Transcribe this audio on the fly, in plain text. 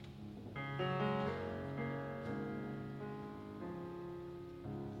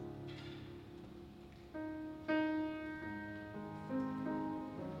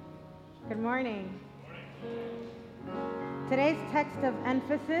Good morning. Today's text of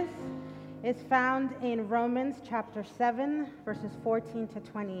emphasis is found in Romans chapter 7, verses 14 to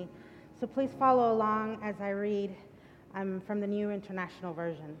 20. So please follow along as I read from the New International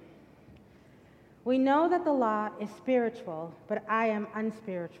Version. We know that the law is spiritual, but I am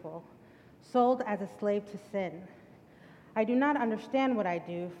unspiritual, sold as a slave to sin. I do not understand what I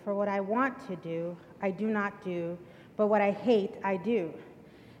do, for what I want to do, I do not do, but what I hate, I do.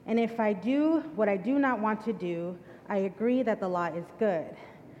 And if I do what I do not want to do, I agree that the law is good.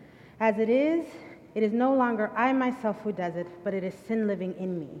 As it is no longer I myself who does it, but it is sin living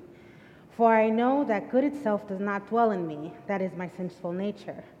in me. For I know that good itself does not dwell in me, that is my sinful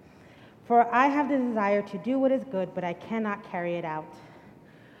nature. For I have the desire to do what is good, but I cannot carry it out.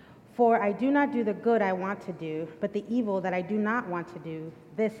 For I do not do the good I want to do, but the evil that I do not want to do,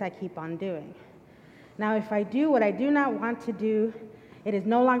 this I keep on doing. Now if I do what I do not want to do, it is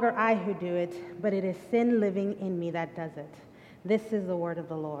no longer I who do it, but it is sin living in me that does it. This is the word of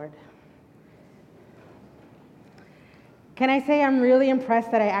the Lord. Can I say I'm really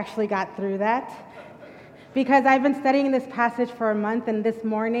impressed that I actually got through that? Because I've been studying this passage for a month, and this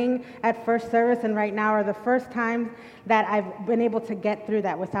morning at first service and right now are the first times that I've been able to get through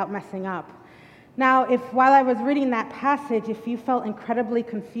that without messing up. Now, while I was reading that passage, if you felt incredibly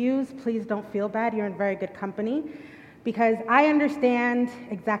confused, please don't feel bad. You're in very good company, because I understand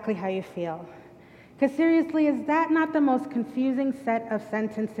exactly how you feel. Because seriously, is that not the most confusing set of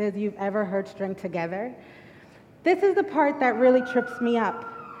sentences you've ever heard string together? This is the part that really trips me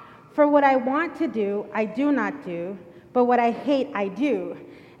up. For what I want to do, I do not do, but what I hate, I do.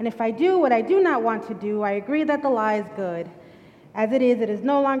 And if I do what I do not want to do, I agree that the law is good. As it is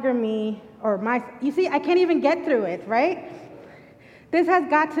no longer me or my... You see, I can't even get through it, right? This has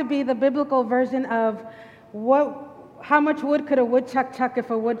got to be the biblical version of how much wood could a woodchuck chuck if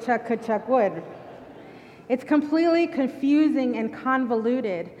a woodchuck could chuck wood? It's completely confusing and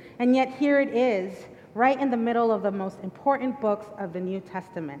convoluted, and yet here it is, right in the middle of the most important books of the New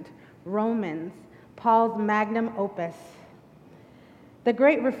Testament, Romans, Paul's magnum opus. The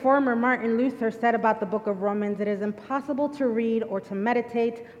great reformer Martin Luther said about the book of Romans, it is impossible to read or to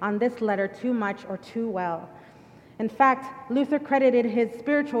meditate on this letter too much or too well. In fact, Luther credited his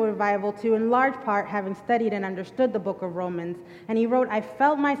spiritual revival to, in large part, having studied and understood the book of Romans. And he wrote, I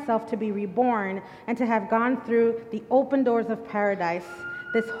felt myself to be reborn and to have gone through the open doors of paradise.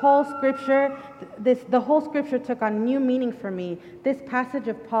 The whole scripture took on new meaning for me. This passage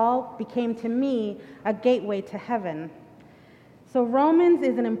of Paul became to me a gateway to heaven. So Romans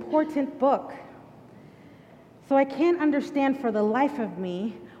is an important book. So I can't understand for the life of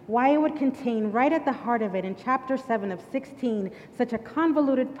me why it would contain right at the heart of it in chapter 7 of 16 such a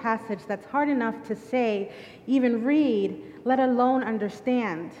convoluted passage that's hard enough to say, even read, let alone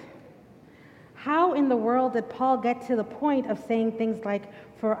understand. How in the world did Paul get to the point of saying things like,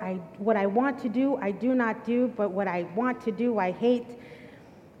 what I want to do, I do not do, but what I want to do, I hate?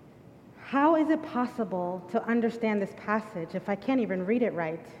 How is it possible to understand this passage if I can't even read it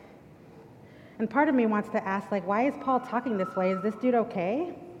right? And part of me wants to ask, why is Paul talking this way? Is this dude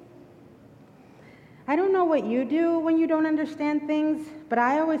okay? I don't know what you do when you don't understand things, but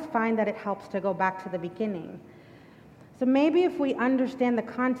I always find that it helps to go back to the beginning. So maybe if we understand the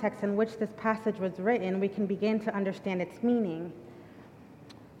context in which this passage was written, we can begin to understand its meaning.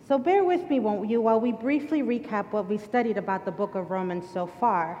 So bear with me, won't you, while we briefly recap what we studied about the book of Romans so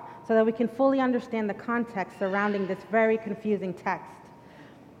far, so that we can fully understand the context surrounding this very confusing text.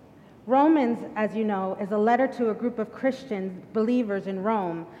 Romans, as you know, is a letter to a group of Christians, believers in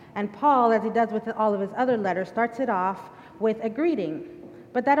Rome, and Paul, as he does with all of his other letters, starts it off with a greeting.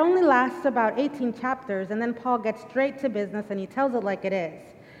 But that only lasts about 18 chapters, and then Paul gets straight to business and he tells it like it is.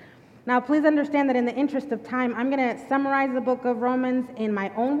 Now, please understand that in the interest of time, I'm going to summarize the book of Romans in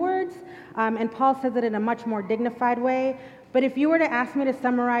my own words, and Paul says it in a much more dignified way. But if you were to ask me to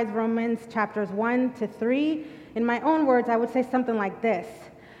summarize Romans chapters 1 to 3, in my own words, I would say something like this.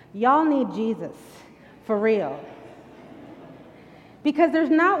 Y'all need Jesus, for real. Because there's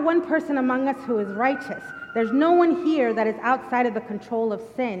not one person among us who is righteous. There's no one here that is outside of the control of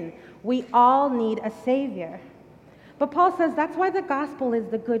sin. We all need a Savior. But Paul says that's why the gospel is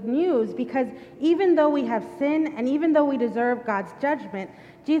the good news, because even though we have sin and even though we deserve God's judgment,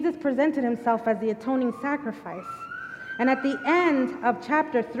 Jesus presented himself as the atoning sacrifice. And at the end of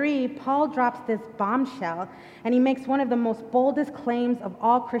chapter 3, Paul drops this bombshell, and he makes one of the most boldest claims of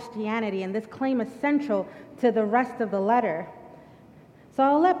all Christianity, and this claim is central to the rest of the letter. So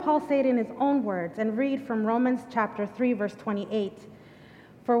I'll let Paul say it in his own words and read from Romans chapter 3, verse 28.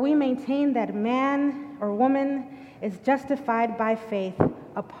 For we maintain that man or woman is justified by faith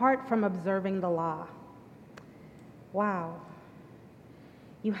apart from observing the law. Wow.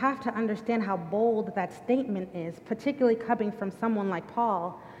 You have to understand how bold that statement is, particularly coming from someone like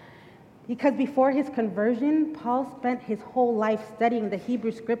Paul. Because before his conversion, Paul spent his whole life studying the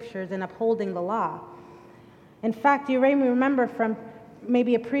Hebrew scriptures and upholding the law. In fact, you may remember from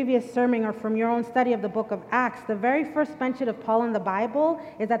maybe a previous sermon or from your own study of the book of Acts, the very first mention of Paul in the Bible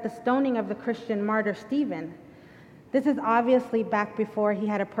is at the stoning of the Christian martyr Stephen. This is obviously back before he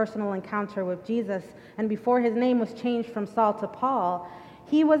had a personal encounter with Jesus, and before his name was changed from Saul to Paul.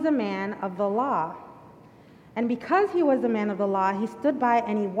 He was a man of the law. And because he was a man of the law, he stood by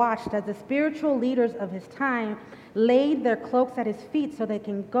and he watched as the spiritual leaders of his time laid their cloaks at his feet so they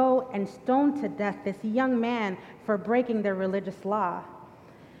can go and stone to death this young man for breaking their religious law.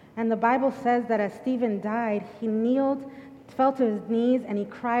 And the Bible says that as Stephen died, he kneeled, fell to his knees, and he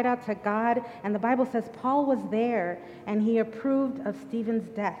cried out to God. And the Bible says Paul was there and he approved of Stephen's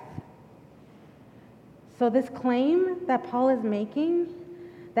death. So this claim that Paul is making,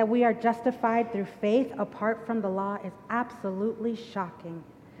 that we are justified through faith apart from the law, is absolutely shocking.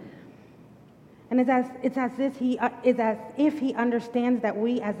 And it's as if he understands that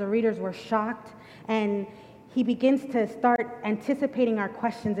we as the readers were shocked, and he begins to start anticipating our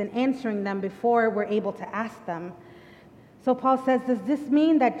questions and answering them before we're able to ask them. So Paul says, does this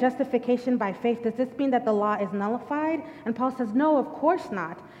mean that justification by faith, does this mean that the law is nullified? And Paul says, no, of course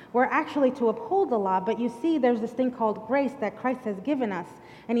not. We're actually to uphold the law, but you see there's this thing called grace that Christ has given us,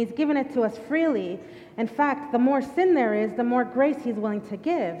 and he's given it to us freely. In fact, the more sin there is, the more grace he's willing to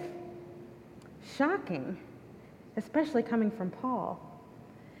give. Shocking, especially coming from Paul.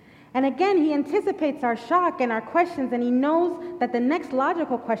 And again, he anticipates our shock and our questions, and he knows that the next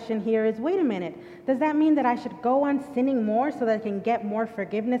logical question here is, wait a minute, does that mean that I should go on sinning more so that I can get more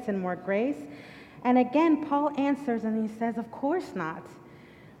forgiveness and more grace? And again, Paul answers and he says, of course not.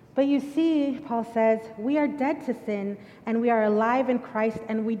 But you see, Paul says, we are dead to sin and we are alive in Christ,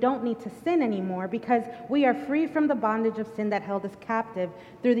 and we don't need to sin anymore because we are free from the bondage of sin that held us captive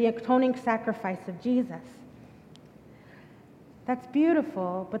through the atoning sacrifice of Jesus. That's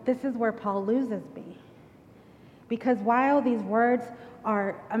beautiful, but this is where Paul loses me. Because while these words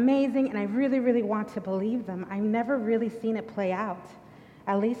are amazing and I really, really want to believe them, I've never really seen it play out,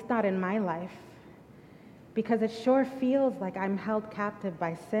 at least not in my life. Because it sure feels like I'm held captive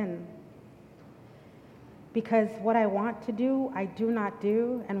by sin. Because what I want to do, I do not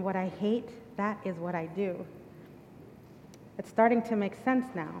do, and what I hate, that is what I do. It's starting to make sense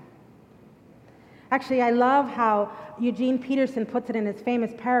now. Actually, I love how Eugene Peterson puts it in his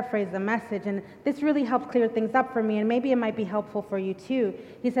famous paraphrase, The Message, and this really helped clear things up for me, and maybe it might be helpful for you too.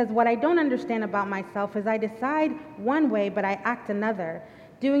 He says, what I don't understand about myself is I decide one way, but I act another,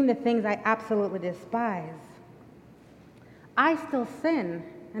 doing the things I absolutely despise. I still sin,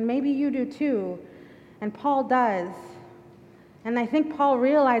 and maybe you do too, and Paul does. And I think Paul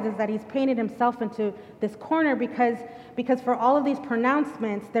realizes that he's painted himself into this corner because for all of these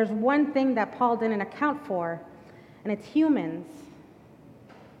pronouncements, there's one thing that Paul didn't account for, and it's humans.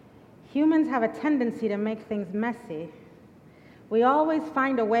 Humans have a tendency to make things messy. We always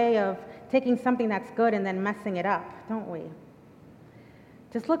find a way of taking something that's good and then messing it up, don't we?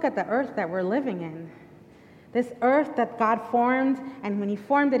 Just look at the earth that we're living in. This earth that God formed, and when he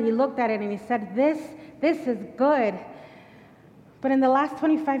formed it, he looked at it and he said, this is good. But in the last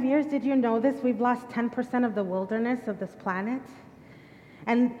 25 years, did you know this? We've lost 10% of the wilderness of this planet.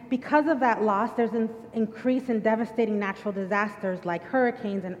 And because of that loss, there's an increase in devastating natural disasters like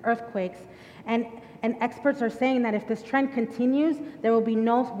hurricanes and earthquakes. And experts are saying that if this trend continues, there will be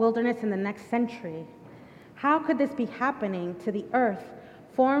no wilderness in the next century. How could this be happening to the earth,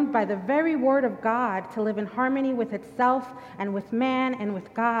 formed by the very word of God to live in harmony with itself and with man and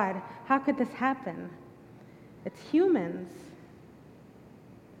with God? How could this happen? It's humans.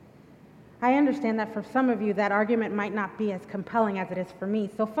 I understand that for some of you, that argument might not be as compelling as it is for me.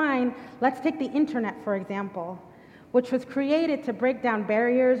 So fine, let's take the internet, for example, which was created to break down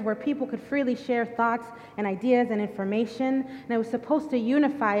barriers where people could freely share thoughts and ideas and information. And it was supposed to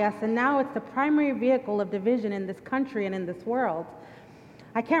unify us, and now it's the primary vehicle of division in this country and in this world.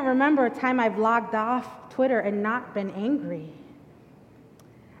 I can't remember a time I've logged off Twitter and not been angry.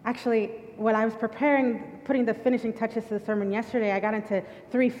 Actually, when I was putting the finishing touches to the sermon yesterday, I got into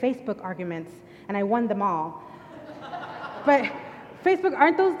 3 Facebook arguments, and I won them all. But Facebook,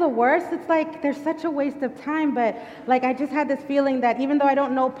 aren't those the worst? It's like, they're such a waste of time, but like I just had this feeling that even though I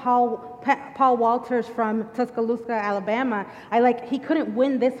don't know Paul Walters from Tuscaloosa, Alabama, he couldn't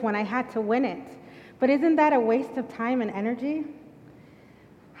win this one. I had to win it. But isn't that a waste of time and energy?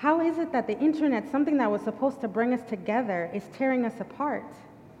 How is it that the internet, something that was supposed to bring us together, is tearing us apart?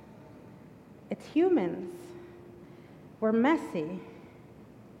 It's humans. We're messy.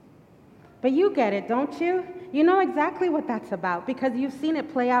 But you get it, don't you? You know exactly what that's about because you've seen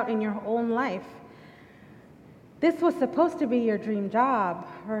it play out in your own life. This was supposed to be your dream job,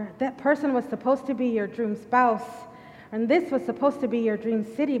 or that person was supposed to be your dream spouse, and this was supposed to be your dream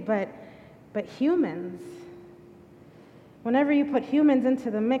city, but humans. Whenever you put humans into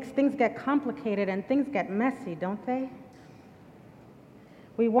the mix, things get complicated and things get messy, don't they?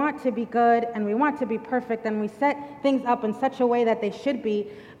 We want to be good and we want to be perfect and we set things up in such a way that they should be,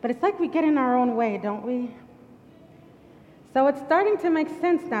 but it's like we get in our own way, don't we? So it's starting to make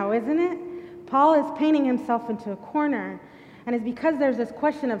sense now, isn't it? Paul is painting himself into a corner, and it's because there's this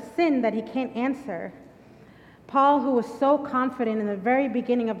question of sin that he can't answer. Paul, who was so confident in the very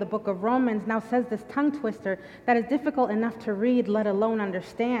beginning of the book of Romans, now says this tongue twister that is difficult enough to read, let alone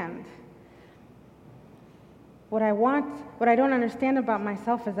understand. What I don't understand about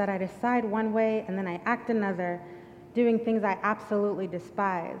myself is that I decide one way and then I act another, doing things I absolutely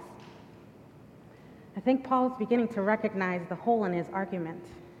despise. I think Paul's beginning to recognize the hole in his argument,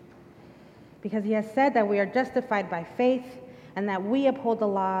 because he has said that we are justified by faith and that we uphold the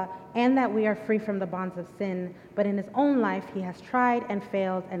law and that we are free from the bonds of sin. But in his own life, he has tried and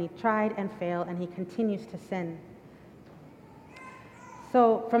failed, and he tried and failed, and he continues to sin.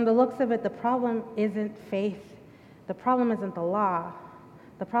 So from the looks of it, the problem isn't faith. The problem isn't the law.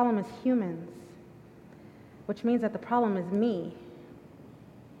 The problem is humans, which means that the problem is me.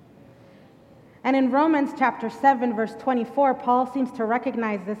 And in Romans chapter 7, verse 24, Paul seems to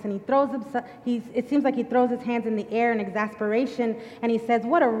recognize this, and it seems like he throws his hands in the air in exasperation, and he says,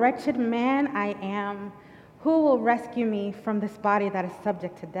 "What a wretched man I am. Who will rescue me from this body that is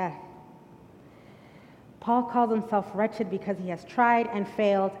subject to death?" Paul calls himself wretched because he has tried and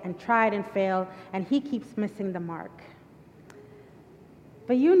failed, and he keeps missing the mark.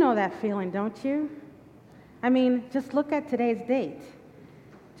 But you know that feeling, don't you? I mean, just look at today's date.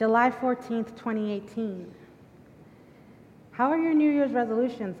 July 14th, 2018. How are your New Year's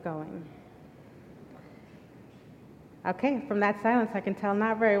resolutions going? Okay, from that silence I can tell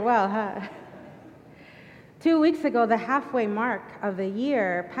not very well, huh? 2 weeks ago, the halfway mark of the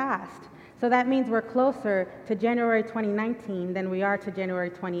year passed. So that means we're closer to January 2019 than we are to January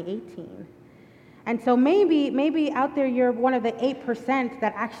 2018. And so maybe out there you're one of the 8%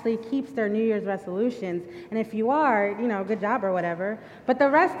 that actually keeps their New Year's resolutions. And if you are, good job or whatever. But the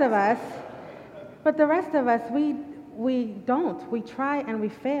rest of us, we don't. We try and we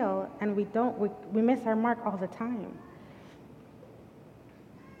fail and we miss our mark all the time.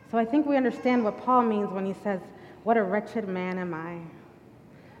 So I think we understand what Paul means when he says, "What a wretched man am I."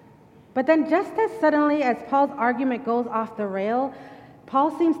 But then just as suddenly as Paul's argument goes off the rail,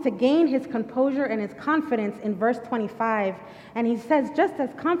 Paul seems to gain his composure and his confidence in verse 25, and he says, just as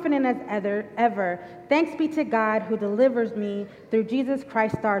confident as ever, "Thanks be to God who delivers me through Jesus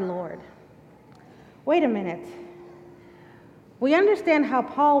Christ our Lord." Wait a minute. We understand how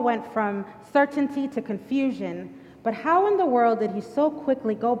Paul went from certainty to confusion, but how in the world did he so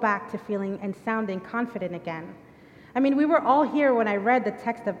quickly go back to feeling and sounding confident again? I mean, we were all here when I read the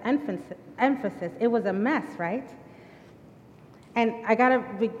text of emphasis. It was a mess, right? And I gotta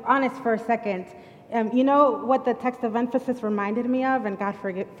be honest for a second. You know what the text of emphasis reminded me of? And God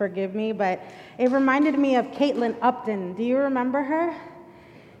forgive me, but it reminded me of Caitlin Upton. Do you remember her?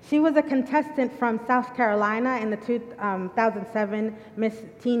 She was a contestant from South Carolina in the 2007 Miss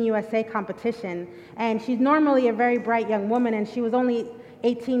Teen USA competition. And she's normally a very bright young woman, and she was only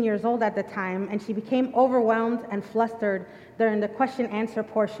 18 years old at the time, and she became overwhelmed and flustered during the question-answer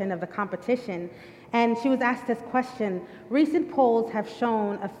portion of the competition. And she was asked this question: "Recent polls have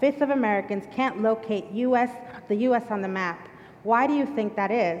shown a fifth of Americans can't locate the U.S. on the map. Why do you think that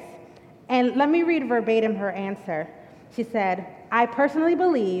is?" And let me read verbatim her answer. She said, "I personally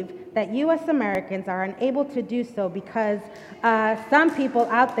believe that U.S. Americans are unable to do so because some people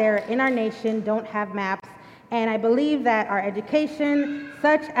out there in our nation don't have maps. And I believe that our education,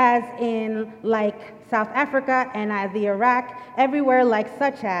 such as in South Africa and the Iraq, everywhere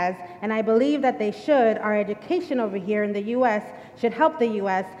such as, and I believe that our education over here in the U.S. should help the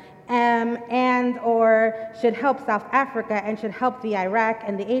U.S. or should help South Africa and should help the Iraq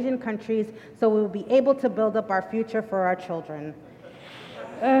and the Asian countries so we will be able to build up our future for our children."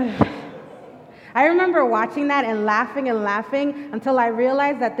 I remember watching that and laughing until I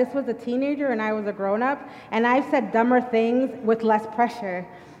realized that this was a teenager and I was a grown-up, and I've said dumber things with less pressure.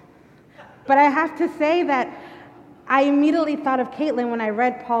 But I have to say that I immediately thought of Caitlin when I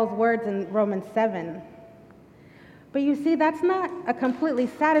read Paul's words in Romans 7. But you see, that's not a completely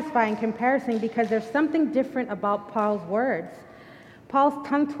satisfying comparison because there's something different about Paul's words. Paul's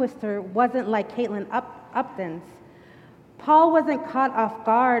tongue twister wasn't like Caitlin Upton's. Paul wasn't caught off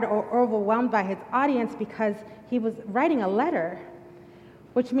guard or overwhelmed by his audience because he was writing a letter,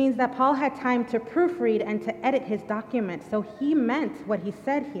 which means that Paul had time to proofread and to edit his document, so he meant what he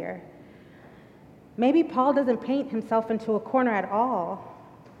said here. Maybe Paul doesn't paint himself into a corner at all.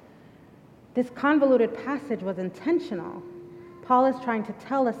 This convoluted passage was intentional. Paul is trying to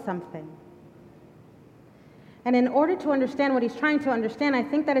tell us something. And in order to understand what he's trying to understand, I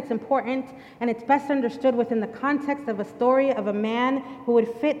think that it's important and it's best understood within the context of a story of a man who would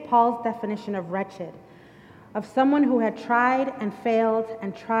fit Paul's definition of wretched, of someone who had tried and failed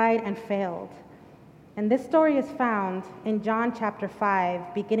and tried and failed. And this story is found in John chapter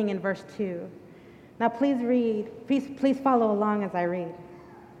 5, beginning in verse 2. Now please follow along as I read.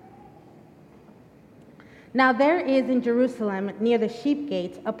 Now there is in Jerusalem near the sheep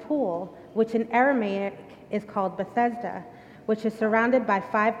gate a pool, which in Aramaic is called Bethesda, which is surrounded by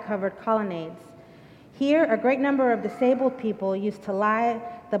 5 covered colonnades. Here a great number of disabled people used to lie,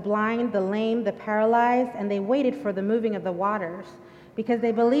 the blind, the lame, the paralyzed, and they waited for the moving of the waters, because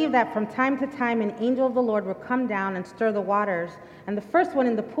they believed that from time to time an angel of the Lord would come down and stir the waters, and the first one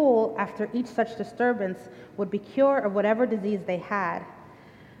in the pool after each such disturbance would be cured of whatever disease they had.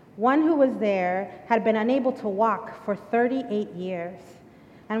 One who was there had been unable to walk for 38 years.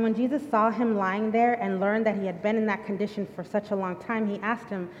 And when Jesus saw him lying there and learned that he had been in that condition for such a long time, he asked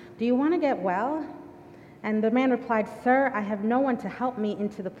him, "Do you want to get well?" And the man replied, "Sir, I have no one to help me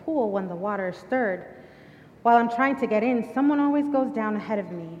into the pool when the water is stirred. While I'm trying to get in, someone always goes down ahead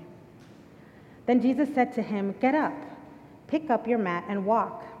of me." Then Jesus said to him, "Get up, pick up your mat and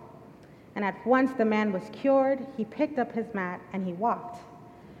walk." And at once the man was cured. He picked up his mat and he walked.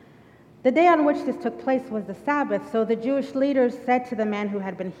 The day on which this took place was the Sabbath, so the Jewish leaders said to the man who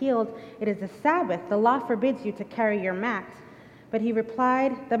had been healed, "It is the Sabbath. The law forbids you to carry your mat." But he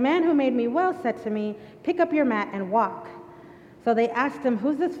replied, "The man who made me well said to me, 'Pick up your mat and walk.'" So they asked him,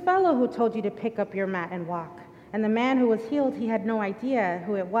 "Who's this fellow who told you to pick up your mat and walk?" And the man who was healed, he had no idea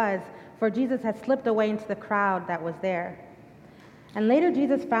who it was, for Jesus had slipped away into the crowd that was there. And later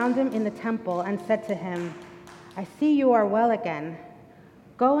Jesus found him in the temple and said to him, "I see you are well again.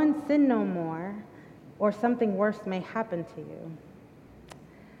 Go and sin no more, or something worse may happen to you."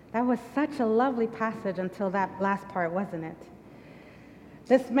 That was such a lovely passage until that last part, wasn't it?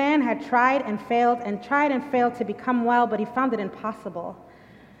 This man had tried and failed to become well, but he found it impossible.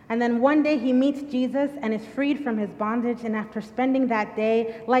 And then one day he meets Jesus and is freed from his bondage, and after spending that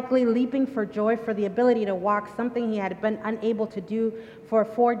day likely leaping for joy for the ability to walk, something he had been unable to do for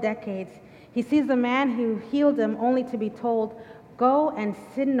 4 decades, he sees the man who healed him only to be told, "Go and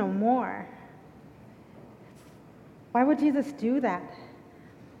sin no more." Why would Jesus do that?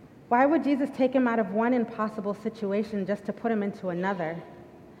 Why would Jesus take him out of one impossible situation just to put him into another?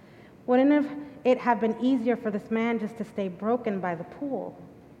 Wouldn't it have been easier for this man just to stay broken by the pool?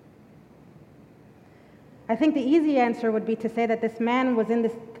 I think the easy answer would be to say that this man was in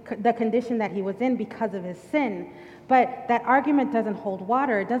the condition that he was in because of his sin. But that argument doesn't hold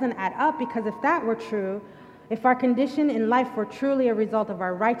water. It doesn't add up, because if that were true, if our condition in life were truly a result of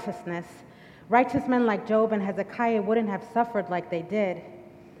our righteousness, righteous men like Job and Hezekiah wouldn't have suffered like they did.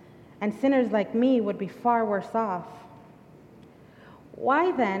 And sinners like me would be far worse off.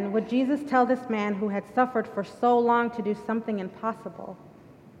 Why then would Jesus tell this man who had suffered for so long to do something impossible?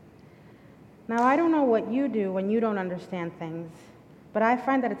 Now, I don't know what you do when you don't understand things, but I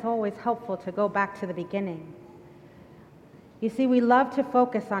find that it's always helpful to go back to the beginning. You see, we love to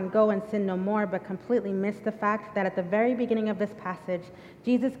focus on go and sin no more, but completely miss the fact that at the very beginning of this passage,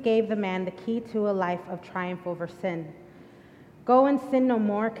 Jesus gave the man the key to a life of triumph over sin. Go and sin no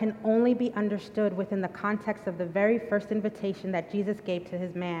more can only be understood within the context of the very first invitation that Jesus gave to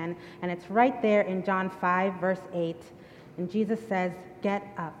his man, and it's right there in John 5, verse 8. And Jesus says, "Get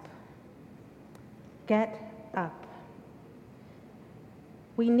up. Get up."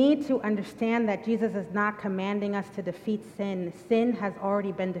 We need to understand that Jesus is not commanding us to defeat sin. Sin has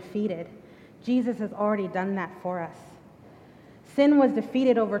already been defeated. Jesus has already done that for us. Sin was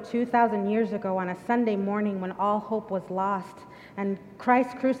defeated over 2,000 years ago on a Sunday morning when all hope was lost. And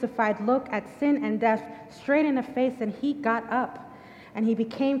Christ crucified looked at sin and death straight in the face, and he got up, and he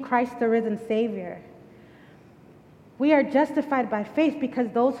became Christ the risen Savior. We are justified by faith because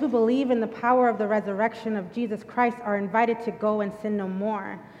those who believe in the power of the resurrection of Jesus Christ are invited to go and sin no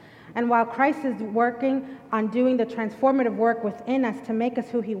more. And while Christ is working on doing the transformative work within us to make us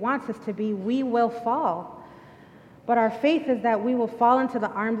who he wants us to be, we will fall. But our faith is that we will fall into the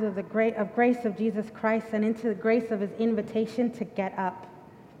arms of the grace of Jesus Christ and into the grace of his invitation to get up.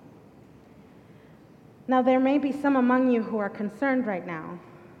 Now, there may be some among you who are concerned right now.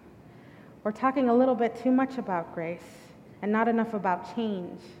 We're talking a little bit too much about grace and not enough about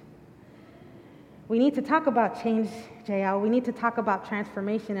change. We need to talk about change, JL. We need to talk about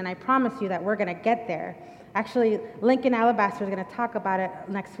transformation, and I promise you that we're going to get there. Actually, Lincoln Alabaster is going to talk about it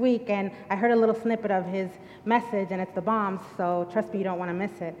next week, and I heard a little snippet of his message, and it's the bombs, so trust me, you don't want to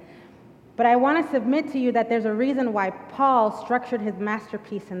miss it. But I want to submit to you that there's a reason why Paul structured his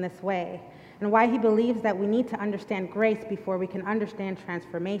masterpiece in this way, and why he believes that we need to understand grace before we can understand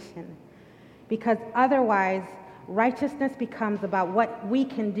transformation. Because otherwise, righteousness becomes about what we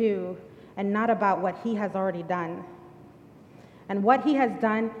can do and not about what he has already done. And what he has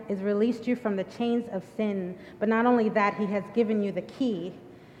done is released you from the chains of sin, but not only that, he has given you the key.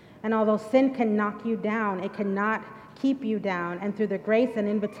 And although sin can knock you down, it cannot keep you down. And through the grace and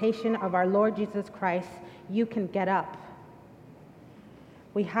invitation of our Lord Jesus Christ, you can get up.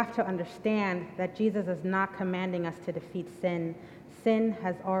 We have to understand that Jesus is not commanding us to defeat sin. Sin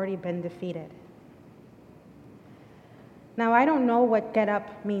has already been defeated. Now, I don't know what get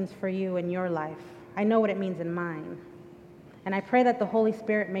up means for you in your life. I know what it means in mine. And I pray that the Holy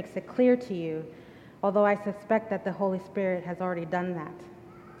Spirit makes it clear to you, although I suspect that the Holy Spirit has already done that.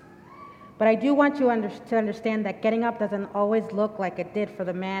 But I do want you to understand that getting up doesn't always look like it did for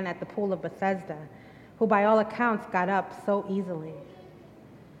the man at the pool of Bethesda, who by all accounts got up so easily.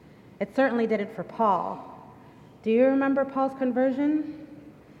 It certainly didn't for Paul. Do you remember Paul's conversion?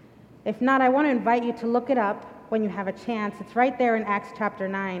 If not, I want to invite you to look it up when you have a chance. It's right there in Acts chapter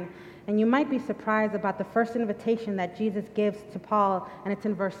 9. And you might be surprised about the first invitation that Jesus gives to Paul, and it's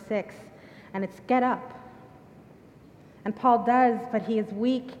in verse 6. And it's get up. And Paul does, but he is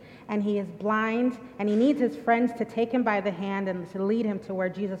weak and he is blind, and he needs his friends to take him by the hand and to lead him to where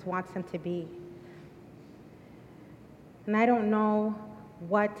Jesus wants him to be. And I don't know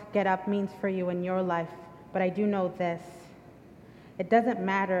what get up means for you in your life, but I do know this. It doesn't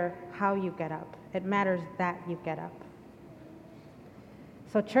matter how you get up. It matters that you get up.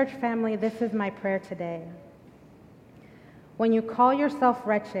 So church family, this is my prayer today. When you call yourself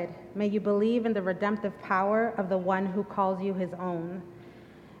wretched, may you believe in the redemptive power of the one who calls you his own.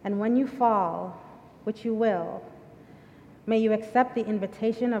 And when you fall, which you will, may you accept the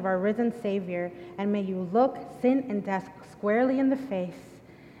invitation of our risen Savior, and may you look sin and death squarely in the face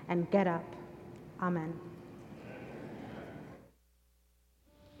and get up. Amen.